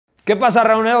¿Qué pasa,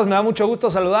 rauneros? Me da mucho gusto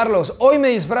saludarlos. Hoy me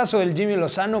disfrazo del Jaime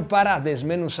Lozano para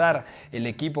desmenuzar el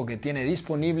equipo que tiene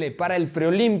disponible para el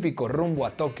preolímpico rumbo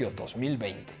a Tokio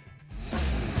 2020.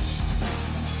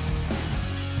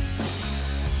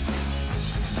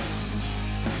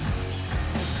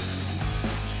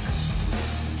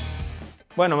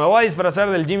 Bueno, me voy a disfrazar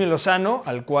del Jaime Lozano,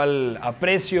 al cual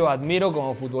aprecio, admiro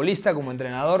como futbolista, como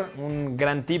entrenador. Un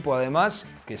gran tipo además,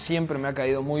 que siempre me ha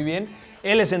caído muy bien.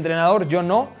 Él es entrenador, yo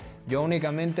no. Yo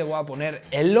únicamente voy a poner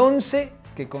el 11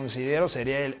 que considero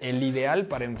sería el ideal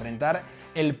para enfrentar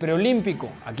el preolímpico.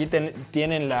 Aquí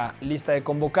tienen la lista de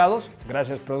convocados,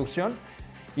 gracias producción,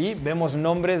 y vemos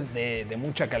nombres de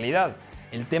mucha calidad.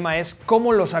 El tema es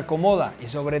cómo los acomoda y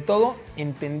sobre todo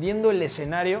entendiendo el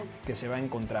escenario que se va a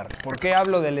encontrar. ¿Por qué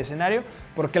hablo del escenario?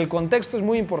 Porque el contexto es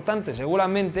muy importante.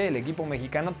 Seguramente el equipo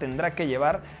mexicano tendrá que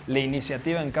llevar la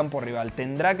iniciativa en campo rival,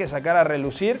 tendrá que sacar a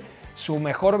relucir su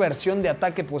mejor versión de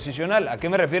ataque posicional. ¿A qué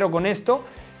me refiero con esto?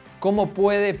 Cómo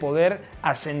puede poder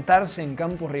asentarse en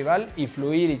campo rival y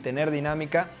fluir y tener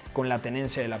dinámica con la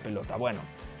tenencia de la pelota. Bueno,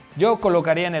 yo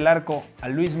colocaría en el arco a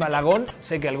Luis Malagón.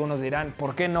 Sé que algunos dirán,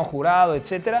 ¿por qué no Jurado,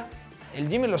 etcétera? El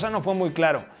Jaime Lozano fue muy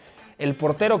claro. El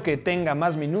portero que tenga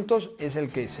más minutos es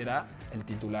el que será el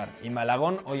titular. Y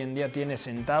Malagón hoy en día tiene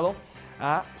sentado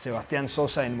a Sebastián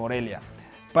Sosa en Morelia.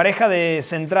 Pareja de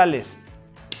centrales,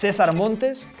 César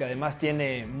Montes, que además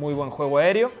tiene muy buen juego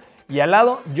aéreo, y al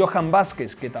lado Johan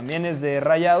Vázquez, que también es de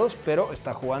Rayados, pero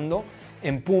está jugando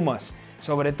en Pumas,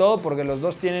 sobre todo porque los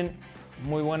dos tienen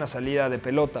muy buena salida de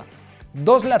pelota.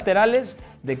 Dos laterales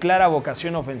de clara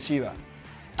vocación ofensiva,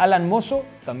 Alan Mozo,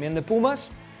 también de Pumas,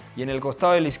 y en el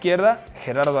costado de la izquierda,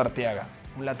 Gerardo Arteaga,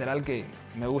 un lateral que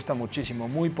me gusta muchísimo,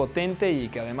 muy potente y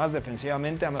que además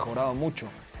defensivamente ha mejorado mucho,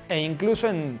 e incluso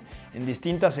en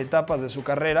distintas etapas de su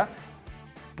carrera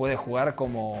puede jugar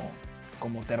como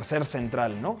tercer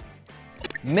central, ¿no?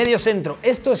 Medio centro,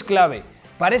 esto es clave.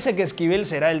 Parece que Esquivel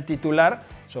será el titular,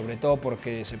 sobre todo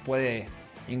porque se puede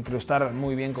incrustar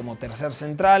muy bien como tercer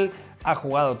central, ha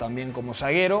jugado también como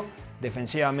zaguero,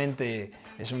 defensivamente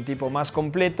es un tipo más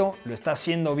completo, lo está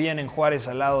haciendo bien en Juárez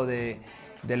al lado del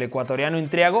ecuatoriano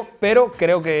Intriago, pero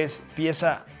creo que es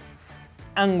pieza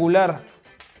angular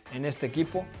en este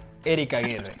equipo, Eric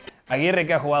Aguirre. Aguirre,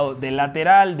 que ha jugado de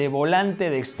lateral, de volante,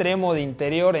 de extremo, de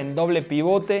interior, en doble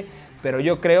pivote, pero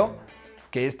yo creo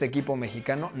que este equipo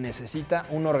mexicano necesita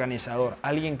un organizador,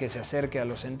 alguien que se acerque a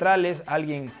los centrales,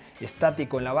 alguien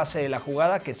estático en la base de la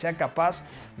jugada, que sea capaz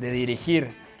de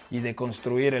dirigir y de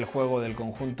construir el juego del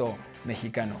conjunto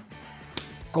mexicano.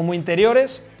 Como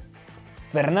interiores,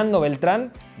 Fernando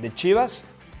Beltrán de Chivas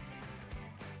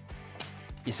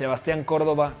y Sebastián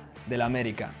Córdoba del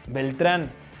América.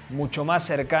 Beltrán mucho más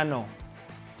cercano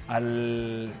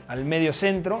al medio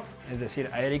centro, es decir,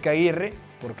 a Eric Aguirre,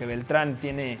 porque Beltrán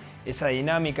tiene esa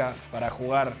dinámica para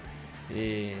jugar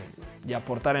y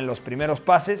aportar en los primeros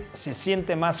pases. Se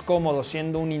siente más cómodo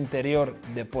siendo un interior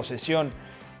de posesión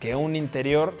que un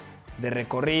interior de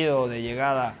recorrido, de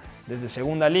llegada desde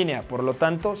segunda línea. Por lo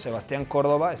tanto, Sebastián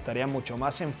Córdoba estaría mucho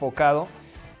más enfocado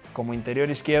como interior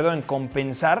izquierdo en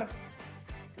compensar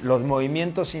los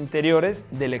movimientos interiores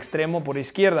del extremo por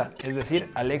izquierda, es decir,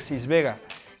 Alexis Vega,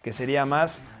 que sería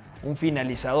más un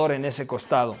finalizador en ese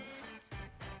costado.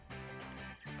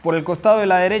 Por el costado de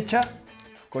la derecha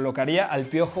colocaría al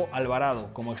Piojo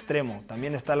Alvarado como extremo.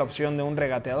 También está la opción de un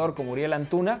regateador como Uriel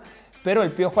Antuna, pero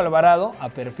el Piojo Alvarado, a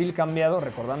perfil cambiado,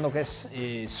 recordando que es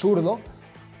zurdo,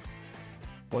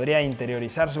 podría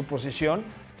interiorizar su posición,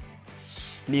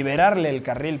 liberarle el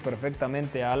carril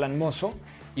perfectamente a Alan Mozo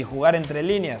y jugar entre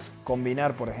líneas,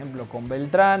 combinar por ejemplo con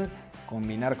Beltrán,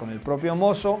 combinar con el propio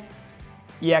Mozo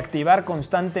y activar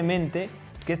constantemente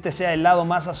que este sea el lado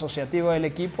más asociativo del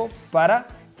equipo para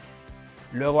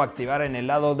luego activar en el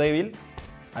lado débil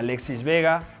a Alexis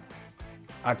Vega,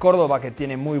 a Córdoba, que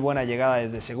tiene muy buena llegada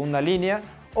desde segunda línea,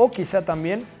 o quizá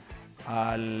también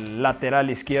al lateral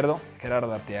izquierdo,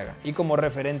 Gerardo Arteaga. Y como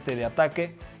referente de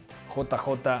ataque, JJ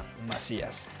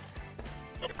Macías.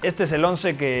 Este es el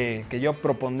 11 que yo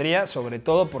propondría, sobre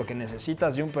todo porque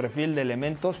necesitas de un perfil de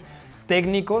elementos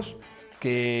técnicos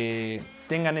que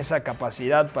tengan esa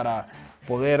capacidad para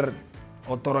poder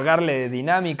otorgarle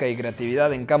dinámica y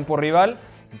creatividad en campo rival.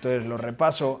 Entonces lo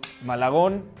repaso: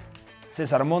 Malagón,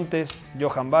 César Montes,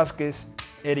 Johan Vázquez,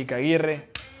 Eric Aguirre,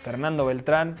 Fernando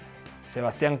Beltrán,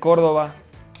 Sebastián Córdoba,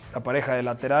 la pareja de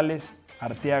laterales,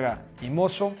 Arteaga y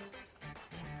Mozo,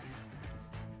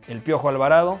 el Piojo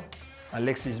Alvarado,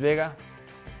 Alexis Vega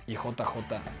y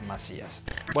JJ Macías.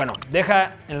 Bueno,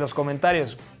 deja en los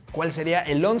comentarios cuál sería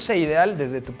el 11 ideal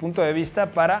desde tu punto de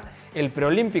vista para el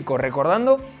preolímpico.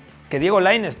 Recordando que Diego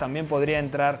Lainez también podría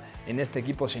entrar en este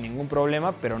equipo sin ningún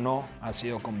problema, pero no ha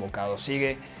sido convocado.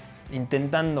 Sigue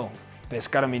intentando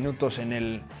pescar minutos en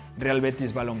el Real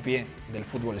Betis Balompié del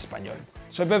fútbol español.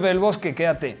 Soy Pepe del Bosque,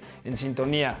 quédate en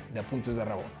sintonía de Apuntes de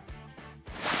Rabona.